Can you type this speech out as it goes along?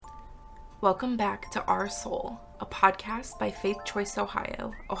Welcome back to Our Soul, a podcast by Faith Choice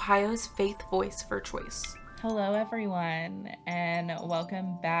Ohio, Ohio's faith voice for choice. Hello, everyone, and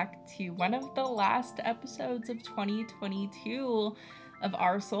welcome back to one of the last episodes of 2022 of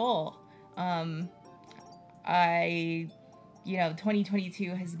Our Soul.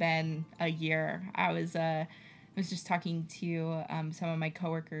 2022 has been a year. I was just talking to some of my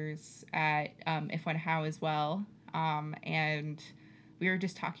coworkers at If One How as well, and we were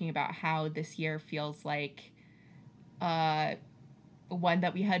just talking about how this year feels like one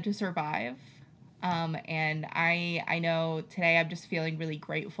that we had to survive. And I know today I'm just feeling really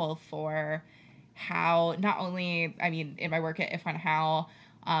grateful for how not only, in my work at If One How,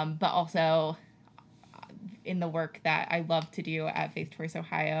 but also in the work that I love to do at Faith Choice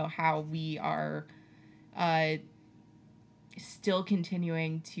Ohio, how we are still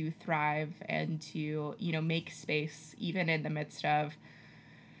continuing to thrive and to, make space even in the midst of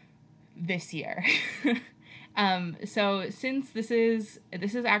this year. So since this is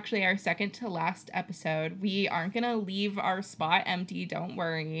actually our second to last episode, we aren't gonna leave our spot empty. Don't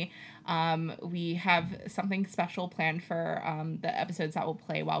worry. We have something special planned for the episodes that will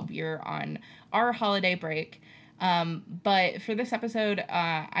play while we're on our holiday break. But for this episode,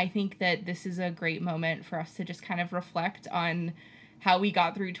 I think that this is a great moment for us to just kind of reflect on how we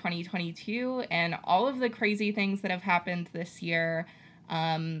got through 2022 and all of the crazy things that have happened this year.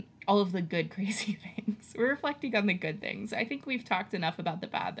 All of the good, crazy things. We're reflecting on the good things. I think we've talked enough about the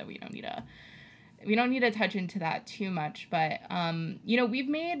bad that we don't need to touch into that too much. But, we've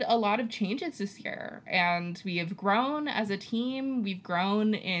made a lot of changes this year, and we have grown as a team. We've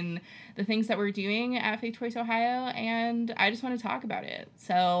grown in the things that we're doing at Faith Choice Ohio, and I just want to talk about it.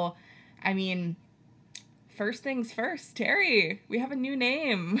 So, first things first, Terry, we have a new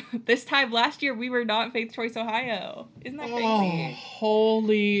name. This time last year, we were not Faith Choice Ohio. Isn't that crazy? Oh,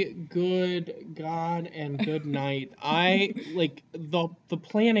 holy good God and good night. I like the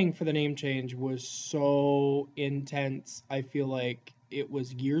planning for the name change was so intense. I feel like it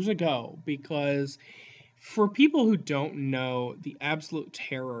was years ago, because for people who don't know the absolute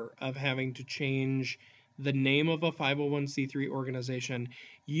terror of having to change the name of a 501c3 organization,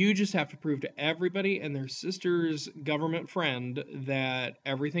 you just have to prove to everybody and their sister's government friend that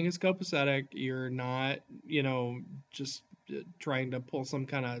everything is copacetic. You're not, just trying to pull some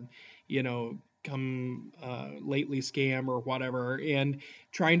kind of, come lately scam or whatever, and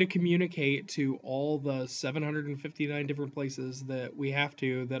trying to communicate to all the 759 different places that we have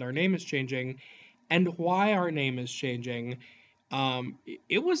to, that our name is changing and why our name is changing.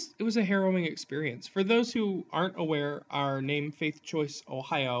 It was a harrowing experience. For those who aren't aware, our name Faith Choice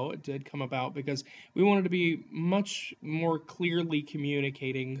Ohio did come about because we wanted to be much more clearly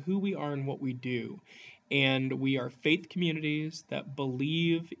communicating who we are and what we do. And we are faith communities that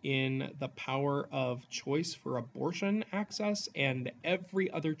believe in the power of choice for abortion access and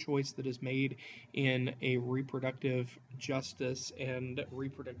every other choice that is made in a reproductive justice and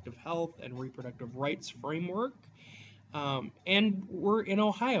reproductive health and reproductive rights framework. And we're in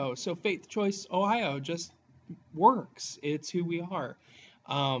Ohio, so Faith Choice Ohio just works. It's who we are.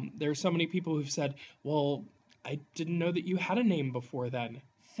 There's so many people who've said, well, I didn't know that you had a name before then.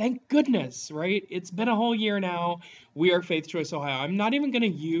 Thank goodness, right? It's been a whole year now. We are Faith Choice Ohio. I'm not even going to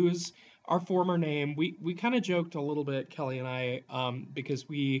use our former name. We kind of joked a little bit, Kelly and I, because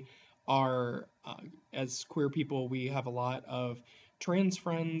we are, as queer people, we have a lot of trans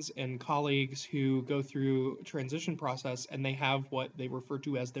friends and colleagues who go through transition process, and they have what they refer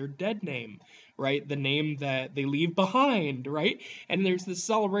to as their dead name, right? The name that they leave behind, right? And there's this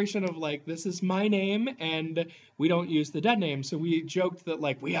celebration of like, this is my name, and we don't use the dead name. So we joked that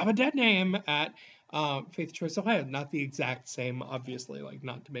like, we have a dead name at Faith Choice Ohio. Not the exact same, obviously, like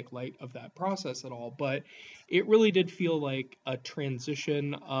not to make light of that process at all, but it really did feel like a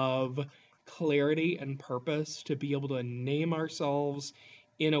transition of clarity and purpose to be able to name ourselves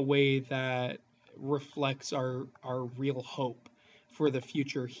in a way that reflects our real hope for the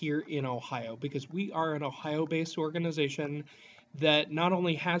future here in Ohio, because we are an Ohio-based organization that not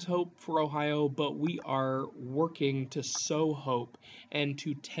only has hope for Ohio, but we are working to sow hope and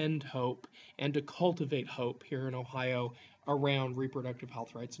to tend hope and to cultivate hope here in Ohio around reproductive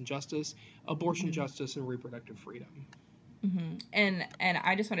health rights and justice, abortion justice, and reproductive freedom. Mm-hmm. And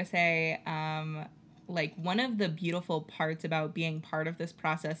I just want to say, like, one of the beautiful parts about being part of this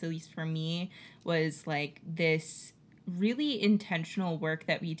process, at least for me, was like this really intentional work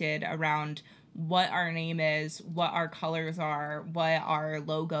that we did around what our name is, what our colors are, what our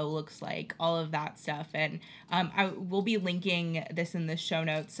logo looks like, all of that stuff. And I will be linking this in the show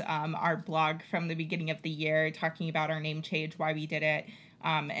notes, our blog from the beginning of the year, talking about our name change, why we did it,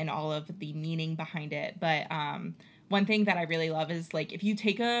 and all of the meaning behind it. But one thing that I really love is, like, if you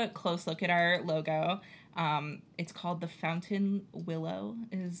take a close look at our logo, it's called the Fountain Willow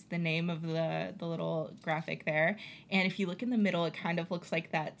is the name of the little graphic there. And if you look in the middle, it kind of looks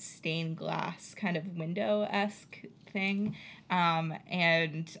like that stained glass kind of window-esque thing.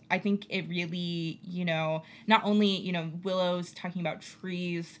 And I think it really, not only, willows talking about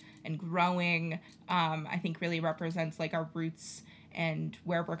trees and growing, I think really represents like our roots and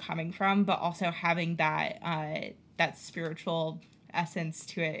where we're coming from, but also having that that spiritual essence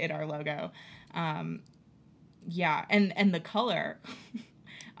to it in our logo. And the color,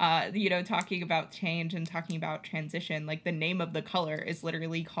 talking about change and talking about transition, like the name of the color is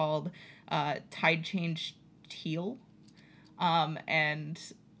literally called Tide Change Teal. And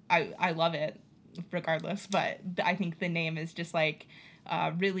I love it regardless, but I think the name is just like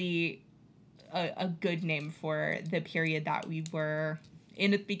really a good name for the period that we were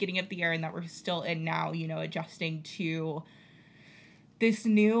in at the beginning of the year and that we're still in now, adjusting to this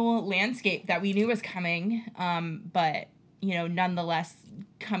new landscape that we knew was coming. But, nonetheless,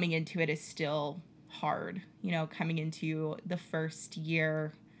 coming into it is still hard, coming into the first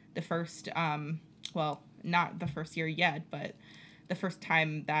year, not the first year yet, but the first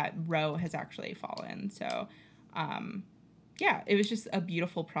time that Roe has actually fallen. So, it was just a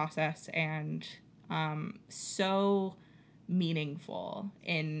beautiful process and so meaningful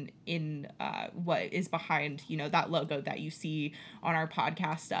in what is behind, that logo that you see on our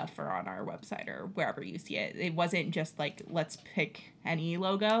podcast stuff or on our website or wherever you see it. It wasn't just like, let's pick any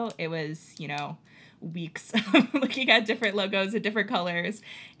logo. It was, weeks of looking at different logos and different colors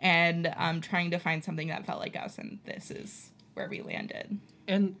and trying to find something that felt like us. And this is where we landed.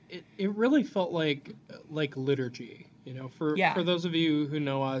 And it really felt like liturgy. For those of you who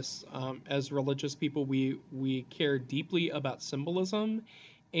know us as religious people, we care deeply about symbolism.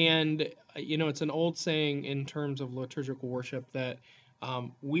 And, it's an old saying in terms of liturgical worship that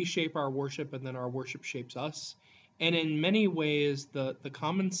we shape our worship and then our worship shapes us. And in many ways, the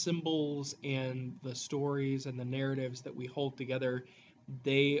common symbols and the stories and the narratives that we hold together,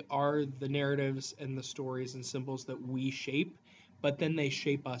 they are the narratives and the stories and symbols that we shape, but then they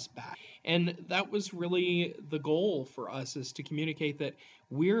shape us back. And that was really the goal for us, is to communicate that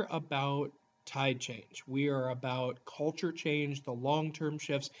we're about tide change. We are about culture change, the long-term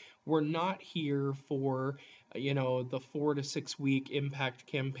shifts. We're not here for, the 4 to 6 week impact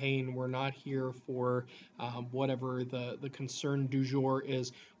campaign. We're not here for whatever the concern du jour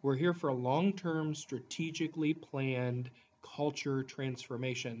is. We're here for a long-term, strategically planned culture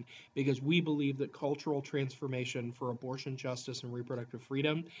transformation, because we believe that cultural transformation for abortion justice and reproductive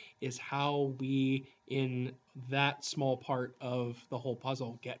freedom is how we, in that small part of the whole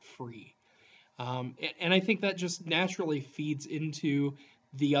puzzle, get free. And I think that just naturally feeds into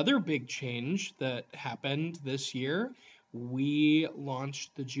the other big change that happened this year. We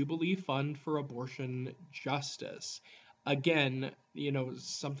launched the Jubilee Fund for Abortion Justice. Again,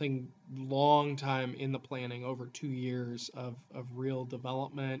 something long time in the planning, over 2 years of real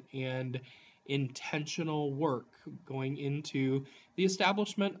development and intentional work going into the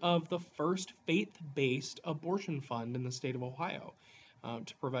establishment of the first faith-based abortion fund in the state of Ohio,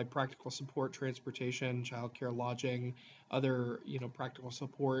 to provide practical support, transportation, childcare, lodging, other practical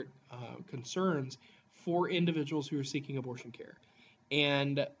support concerns for individuals who are seeking abortion care.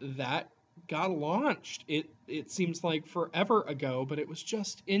 And that got launched. It seems like forever ago, but it was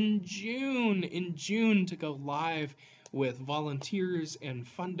just in June to go live with volunteers and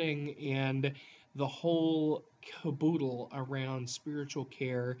funding and the whole caboodle around spiritual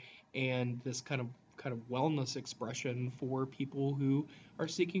care and this kind of wellness expression for people who are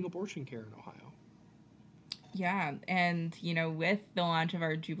seeking abortion care in Ohio. Yeah, and, with the launch of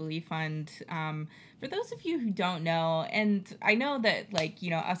our Jubilee Fund, for those of you who don't know, and I know that,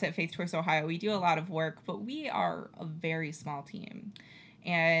 us at Faith Choice Ohio, we do a lot of work, but we are a very small team.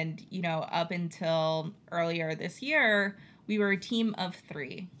 And, up until earlier this year, we were a team of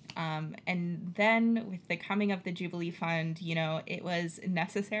 3. And then with the coming of the Jubilee Fund, it was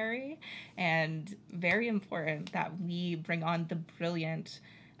necessary and very important that we bring on the brilliant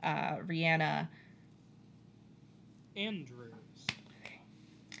Rihanna Andrews.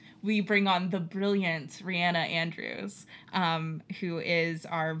 We bring on the brilliant Rihanna Andrews, who is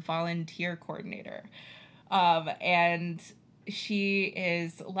our volunteer coordinator. And she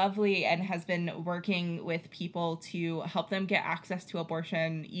is lovely and has been working with people to help them get access to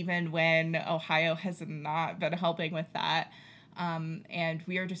abortion, even when Ohio has not been helping with that. And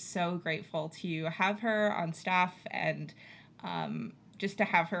we are just so grateful to have her on staff and just to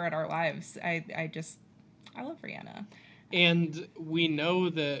have her in our lives. I love Rihanna. And we know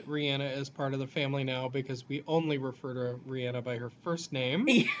that Rihanna is part of the family now because we only refer to Rihanna by her first name.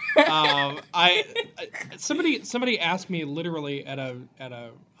 Somebody asked me literally at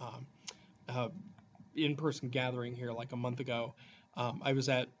a in-person gathering here like a month ago. I was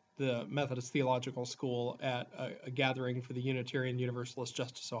at the Methodist Theological School at a gathering for the Unitarian Universalist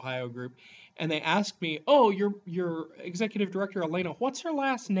Justice Ohio group, and they asked me, "Oh, your executive director Elena, what's her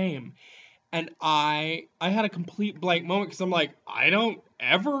last name?" And I had a complete blank moment because I'm like, I don't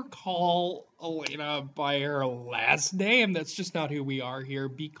ever call Elena by her last name. That's just not who we are here,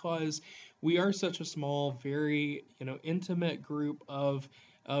 because we are such a small, very, intimate group of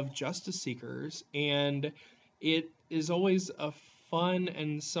justice seekers, and it is always a fun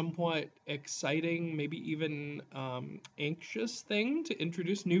and somewhat exciting, maybe even anxious thing to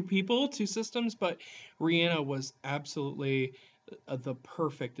introduce new people to systems. But Rihanna was absolutely the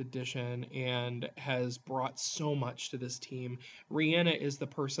perfect addition and has brought so much to this team. Rihanna is the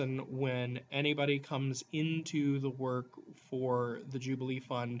person, when anybody comes into the work for the Jubilee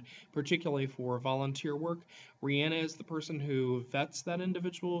Fund, particularly for volunteer work, Rihanna is the person who vets that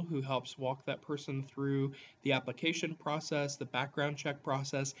individual, who helps walk that person through the application process, the background check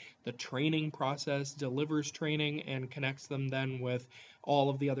process, the training process, delivers training, and connects them then with all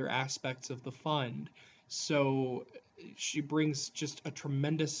of the other aspects of the fund. So she brings just a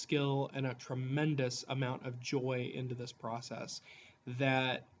tremendous skill and a tremendous amount of joy into this process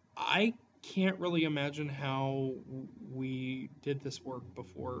that I can't really imagine how we did this work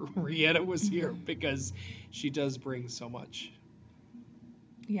before Rihanna was here, because she does bring so much.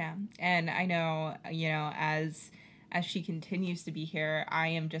 Yeah, and I know, as she continues to be here, I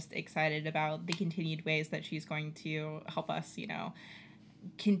am just excited about the continued ways that she's going to help us,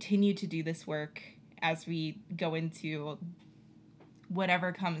 continue to do this work as we go into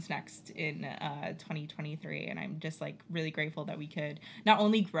whatever comes next in 2023. And I'm just really grateful that we could not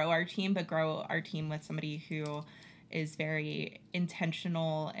only grow our team, but grow our team with somebody who is very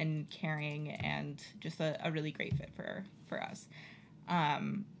intentional and caring, and just a really great fit for us.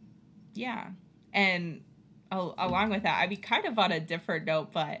 Yeah. And along with that, I mean, kind of on a different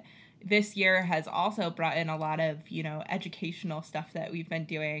note, but this year has also brought in a lot of, educational stuff that we've been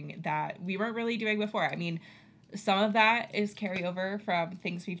doing that we weren't really doing before. I mean, some of that is carryover from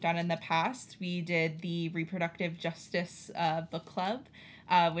things we've done in the past. We did the Reproductive Justice Book Club,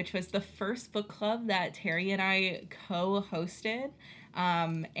 which was the first book club that Terry and I co-hosted.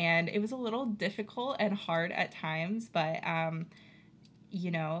 And it was a little difficult and hard at times, but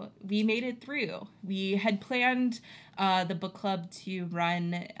we made it through. We had planned the book club to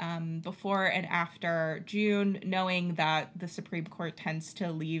run before and after June, knowing that the Supreme Court tends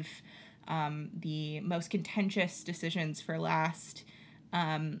to leave the most contentious decisions for last.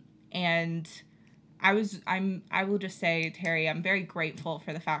 And I will just say, Terry, I'm very grateful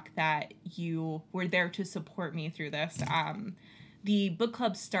for the fact that you were there to support me through this. The book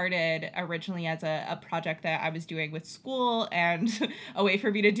club started originally as a project that I was doing with school, and a way for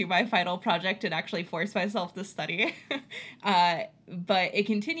me to do my final project and actually force myself to study. But it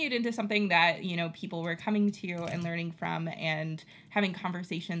continued into something that, people were coming to and learning from, and having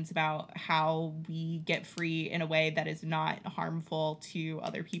conversations about how we get free in a way that is not harmful to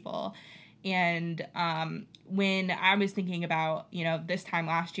other people. And when I was thinking about, this time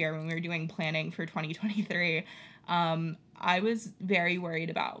last year when we were doing planning for 2023, I was very worried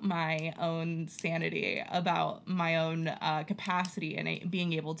about my own sanity, about my own capacity and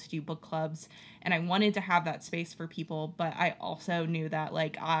being able to do book clubs. And I wanted to have that space for people, but I also knew that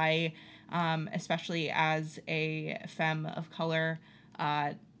I, especially as a femme of color,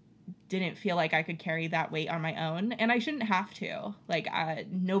 didn't feel like I could carry that weight on my own. And I shouldn't have to.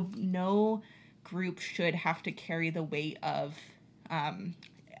 No group should have to carry the weight of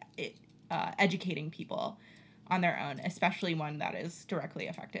educating people on their own, especially one that is directly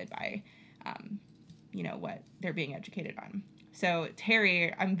affected by, what they're being educated on. So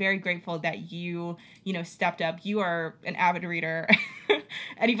Terry, I'm very grateful that you, stepped up. You are an avid reader.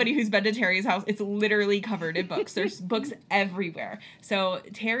 Anybody who's been to Terry's house, it's literally covered in books. There's books everywhere. So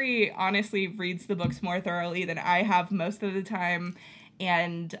Terry honestly reads the books more thoroughly than I have most of the time,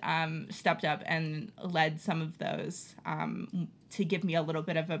 and stepped up and led some of those to give me a little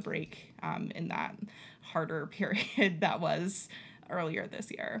bit of a break in that harder period that was earlier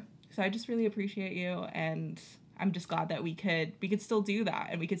this year. So I just really appreciate you, and I'm just glad that we could still do that,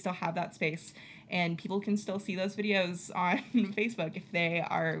 and we could still have that space, and people can still see those videos on Facebook if they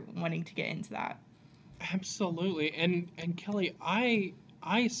are wanting to get into that. Absolutely. And Kelly,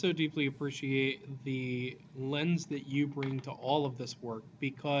 I so deeply appreciate the lens that you bring to all of this work,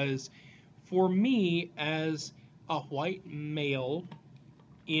 because for me, as a white male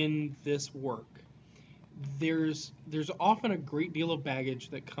in this work, there's often a great deal of baggage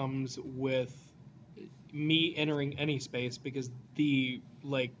that comes with me entering any space, because the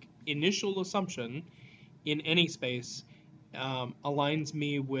initial assumption in any space aligns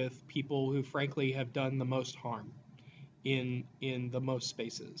me with people who frankly have done the most harm in the most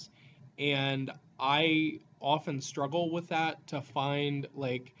spaces. And I often struggle with that, to find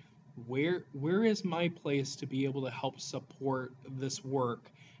where is my place to be able to help support this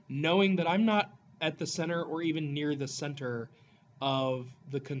work, knowing that I'm not at the center or even near the center of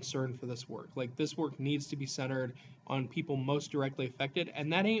the concern for this work. Like, this work needs to be centered on people most directly affected,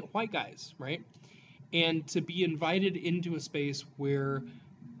 and that ain't white guys, right? And to be invited into a space where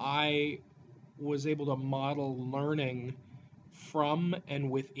I was able to model learning from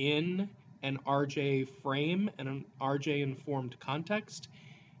and within an RJ frame and an RJ informed context,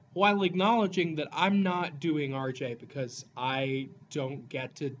 while acknowledging that I'm not doing RJ because I don't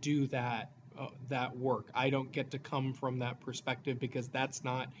get to do that work. I don't get to come from that perspective, because that's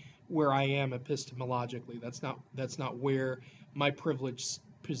not where I am epistemologically. That's not where my privilege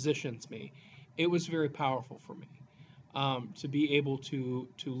positions me. It was very powerful for me to be able to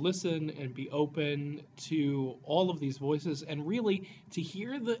listen and be open to all of these voices, and really to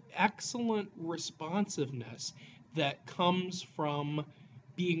hear the excellent responsiveness that comes from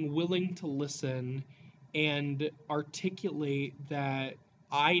being willing to listen and articulate that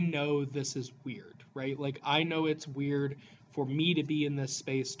I know this is weird, right? Like, I know it's weird for me to be in this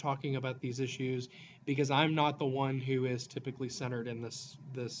space talking about these issues, because I'm not the one who is typically centered in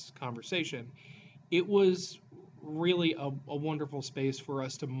this conversation. It was really a wonderful space for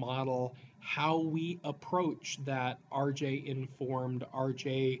us to model how we approach that RJ informed,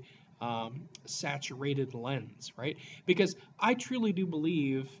 RJ saturated lens, right? Because I truly do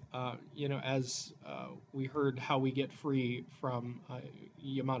believe, as we heard How We Get Free from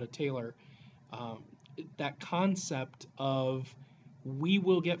Yamada Taylor, that concept of we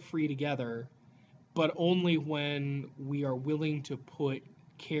will get free together, but only when we are willing to put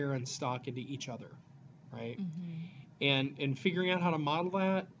care and stock into each other, right? Mm-hmm. And figuring out how to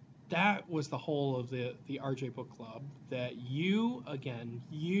model that was the whole of the RJ Book Club, that you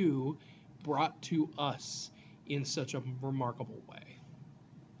brought to us in such a remarkable way.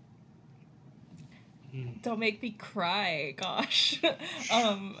 Don't make me cry, gosh.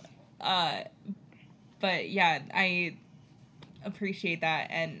 But yeah, I appreciate that.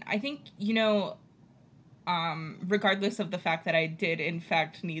 And I think, regardless of the fact that I did in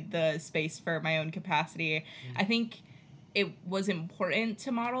fact need the space for my own capacity, I think it was important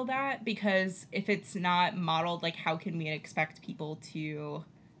to model that, because if it's not modeled, like, how can we expect people to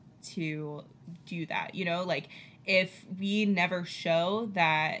do that? If we never show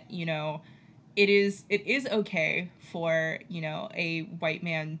that, it is okay for, a white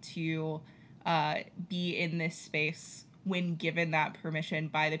man to be in this space when given that permission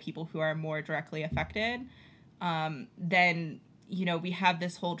by the people who are more directly affected, then, we have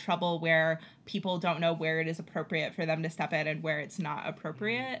this whole trouble where people don't know where it is appropriate for them to step in and where it's not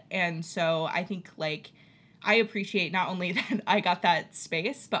appropriate. And so I think, I appreciate not only that I got that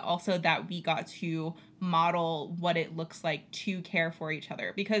space, but also that we got to model what it looks like to care for each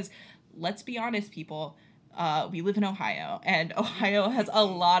other. Because let's be honest, people, we live in Ohio, and Ohio has a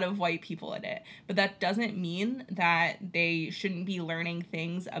lot of white people in it. But that doesn't mean that they shouldn't be learning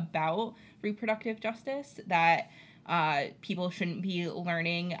things about reproductive justice, that people shouldn't be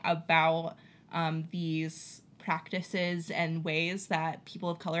learning about these practices and ways that people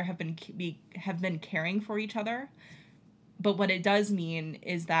of color have been caring for each other. But what it does mean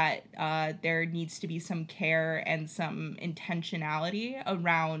is that there needs to be some care and some intentionality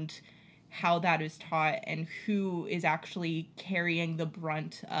around how that is taught and who is actually carrying the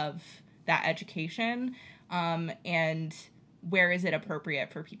brunt of that education, and where is it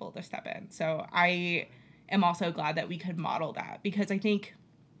appropriate for people to step in. So I am also glad that we could model that, because I think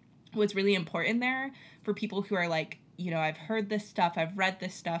what's really important there for people who are like, I've heard this stuff, I've read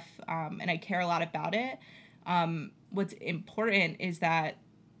this stuff, and I care a lot about it. What's important is that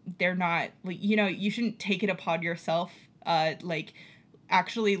they're not, you shouldn't take it upon yourself,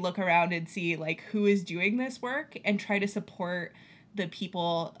 actually look around and see, who is doing this work, and try to support the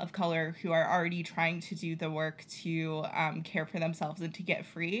people of color who are already trying to do the work to care for themselves and to get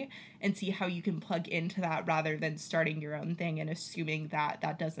free, and see how you can plug into that rather than starting your own thing and assuming that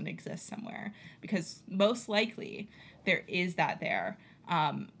that doesn't exist somewhere. Because most likely there is that there.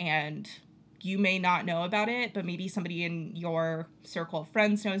 And you may not know about it, but maybe somebody in your circle of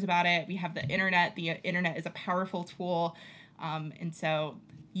friends knows about it. We have the internet. The internet is a powerful tool. And so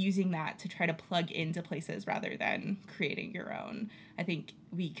using that to try to plug into places rather than creating your own. I think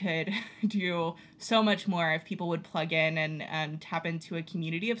we could do so much more if people would plug in and tap into a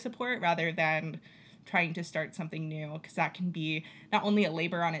community of support rather than trying to start something new, because that can be not only a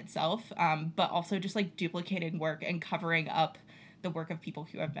labor on itself, but also just like duplicating work and covering up the work of people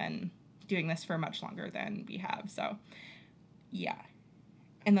who have been doing this for much longer than we have. So yeah.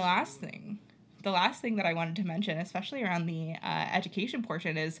 And the last thing that I wanted to mention, especially around the education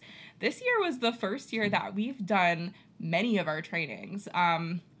portion, is this year was the first year that we've done many of our trainings.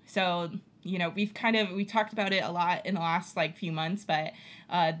 So, you know, we talked about it a lot in the last like few months, but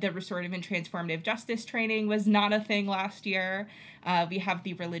the restorative and transformative justice training was not a thing last year. We have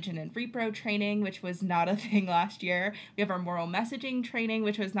the religion and repro training, which was not a thing last year. We have our moral messaging training,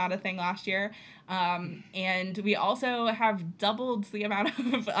 which was not a thing last year. And we also have doubled the amount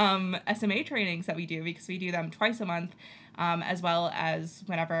of SMA trainings that we do, because we do them twice a month, as well as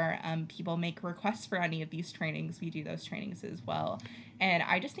whenever people make requests for any of these trainings, we do those trainings as well. And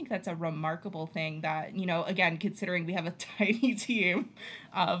I just think that's a remarkable thing that, you know, again, considering we have a tiny team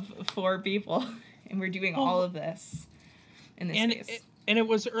of 4 people and we're doing all of this in this space. And it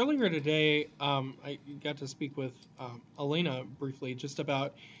was earlier today, I got to speak with Elena briefly just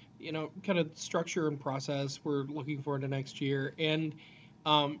about, you know, kind of structure and process we're looking forward to next year. And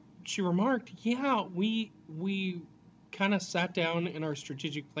she remarked, yeah, we kind of sat down in our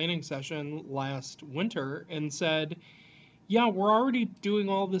strategic planning session last winter and said, yeah, we're already doing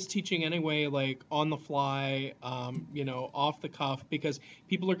all this teaching anyway, like on the fly, you know, off the cuff, because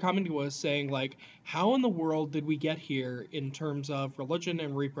people are coming to us saying, like, how in the world did we get here in terms of religion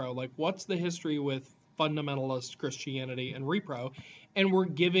and repro? Like, what's the history with fundamentalist Christianity and repro? And we're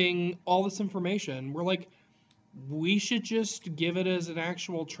giving all this information. We're like, we should just give it as an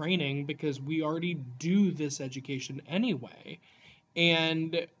actual training because we already do this education anyway.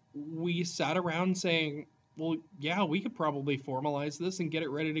 And we sat around saying, well, yeah, we could probably formalize this and get it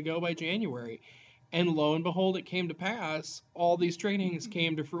ready to go by January. And lo and behold, it came to pass. All these trainings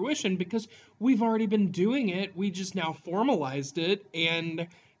came to fruition because we've already been doing it. We just now formalized it, and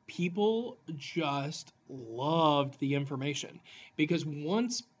people just loved the information. Because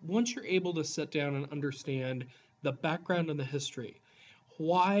once you're able to sit down and understand the background and the history,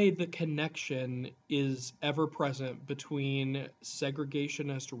 why the connection is ever present between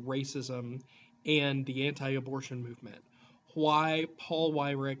segregationist racism and the anti-abortion movement, why Paul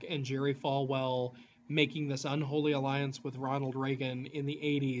Weyrich and Jerry Falwell making this unholy alliance with Ronald Reagan in the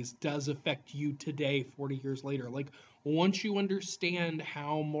 80s does affect you today, 40 years later. Like, once you understand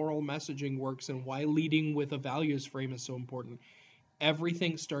how moral messaging works and why leading with a values frame is so important,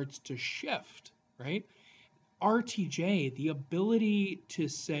 everything starts to shift, right? RTJ, the ability to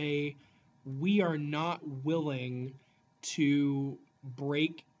say, we are not willing to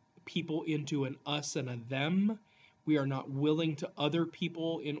break people into an us and a them. We are not willing to other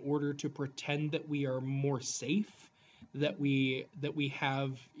people in order to pretend that we are more safe, that we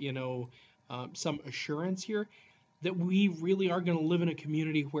have, you know, some assurance here, that we really are going to live in a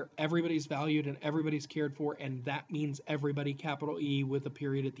community where everybody's valued and everybody's cared for, and that means everybody, capital E with a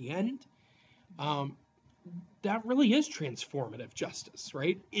period at the end. That really is transformative justice,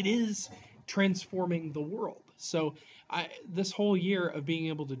 right? It is transforming the world. So this whole year of being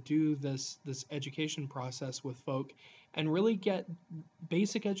able to do this education process with folk and really get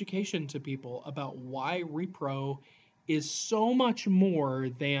basic education to people about why repro is so much more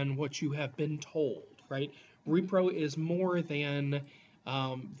than what you have been told, right? Repro is more than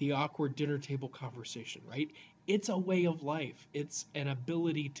the awkward dinner table conversation, right? It's a way of life. It's an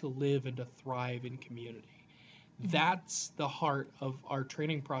ability to live and to thrive in community. That's the heart of our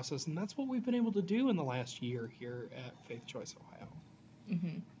training process, and that's what we've been able to do in the last year here at Faith Choice Ohio.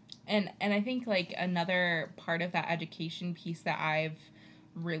 Mm-hmm. And I think, like, another part of that education piece that I've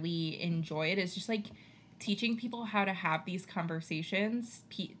really enjoyed is just, like, teaching people how to have these conversations,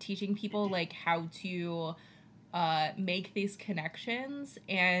 teaching people, like, how to make these connections,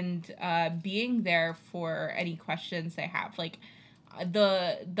 and being there for any questions they have. Like,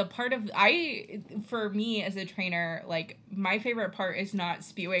 the part of for me as a trainer, like, my favorite part is not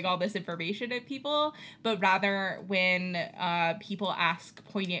spewing all this information at people, but rather when people ask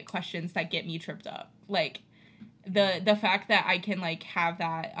poignant questions that get me tripped up. Like, the fact that I can, like, have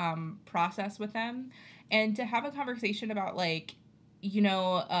that process with them, and to have a conversation about, like, you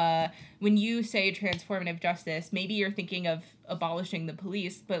know, when you say transformative justice, maybe you're thinking of abolishing the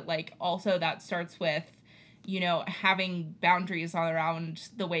police, but, like, also that starts with, you know, having boundaries all around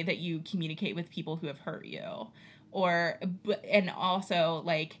the way that you communicate with people who have hurt you, and also,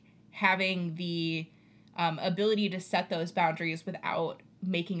 like, having the ability to set those boundaries without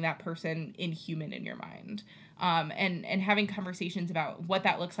making that person inhuman in your mind. And having conversations about what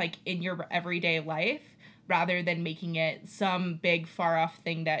that looks like in your everyday life rather than making it some big far off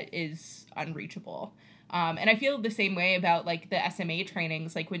thing that is unreachable. And I feel the same way about like the SMA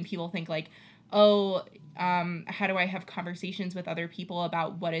trainings, like when people think like, oh, how do I have conversations with other people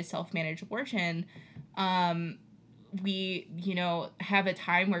about what is self-managed abortion? We, have a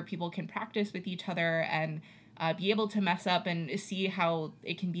time where people can practice with each other and be able to mess up and see how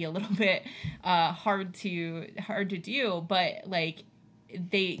it can be a little bit hard to do, but like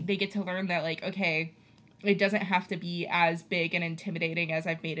they get to learn that like, okay, it doesn't have to be as big and intimidating as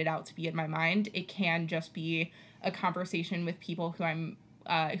I've made it out to be in my mind. It can just be a conversation with people who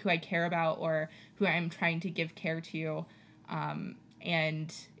I care about or who I'm trying to give care to.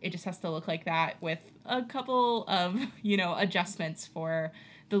 And it just has to look like that with a couple of, adjustments for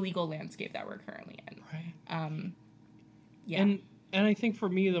the legal landscape that we're currently in. Right. Yeah. And I think for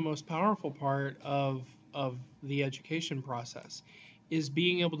me, the most powerful part of the education process is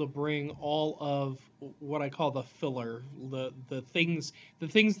being able to bring all of what I call the filler, the things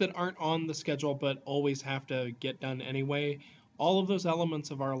that aren't on the schedule but always have to get done anyway. All of those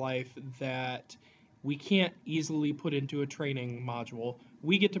elements of our life that we can't easily put into a training module,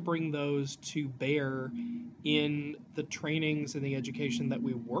 we get to bring those to bear in the trainings and the education that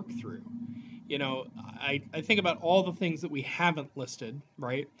we work through. I think about all the things that we haven't listed,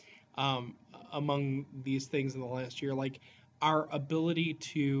 right? Among these things in the last year, like our ability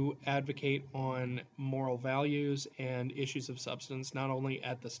to advocate on moral values and issues of substance, not only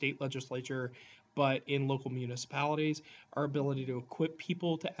at the state legislature, but in local municipalities, our ability to equip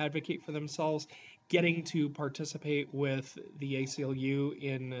people to advocate for themselves, getting to participate with the ACLU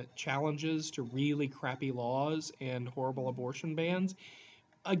in challenges to really crappy laws and horrible abortion bans.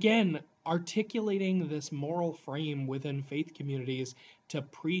 Again, articulating this moral frame within faith communities to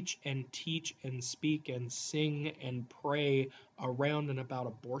preach and teach and speak and sing and pray around and about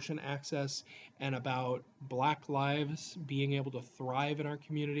abortion access and about Black lives being able to thrive in our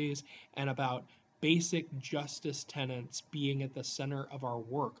communities and about basic justice tenets being at the center of our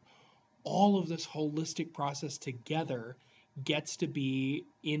work. All of this holistic process together gets to be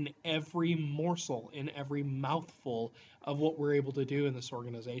in every morsel, in every mouthful of what we're able to do in this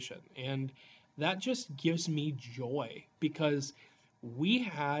organization. And that just gives me joy because we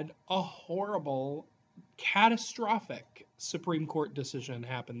had a horrible, catastrophic Supreme Court decision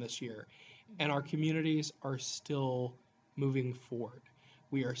happen this year, and our communities are still moving forward.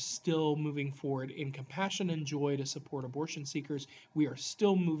 We are still moving forward in compassion and joy to support abortion seekers. We are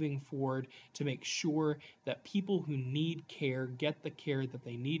still moving forward to make sure that people who need care get the care that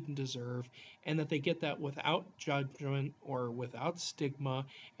they need and deserve, and that they get that without judgment or without stigma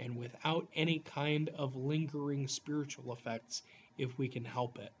and without any kind of lingering spiritual effects if we can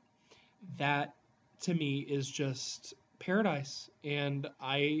help it. That, to me, is just paradise, and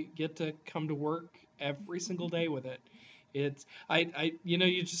I get to come to work every single day with it. It's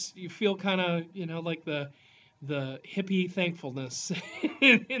you feel kind of like the hippie thankfulness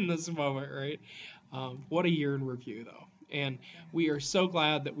in this moment, right? What a year in review, though, and we are so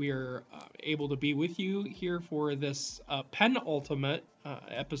glad that we are able to be with you here for this penultimate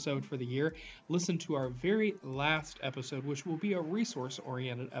episode for the year. Listen to our very last episode, which will be a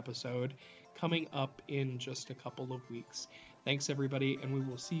resource-oriented episode coming up in just a couple of weeks. Thanks, everybody, and we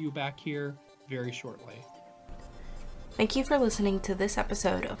will see you back here very shortly. Thank you for listening to this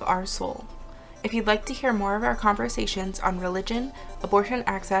episode of Our Soul. If you'd like to hear more of our conversations on religion, abortion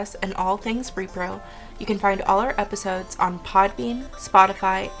access, and all things repro, you can find all our episodes on Podbean,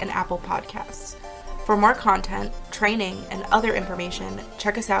 Spotify, and Apple Podcasts. For more content, training, and other information,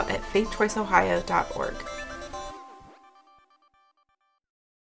 check us out at faithchoiceohio.org.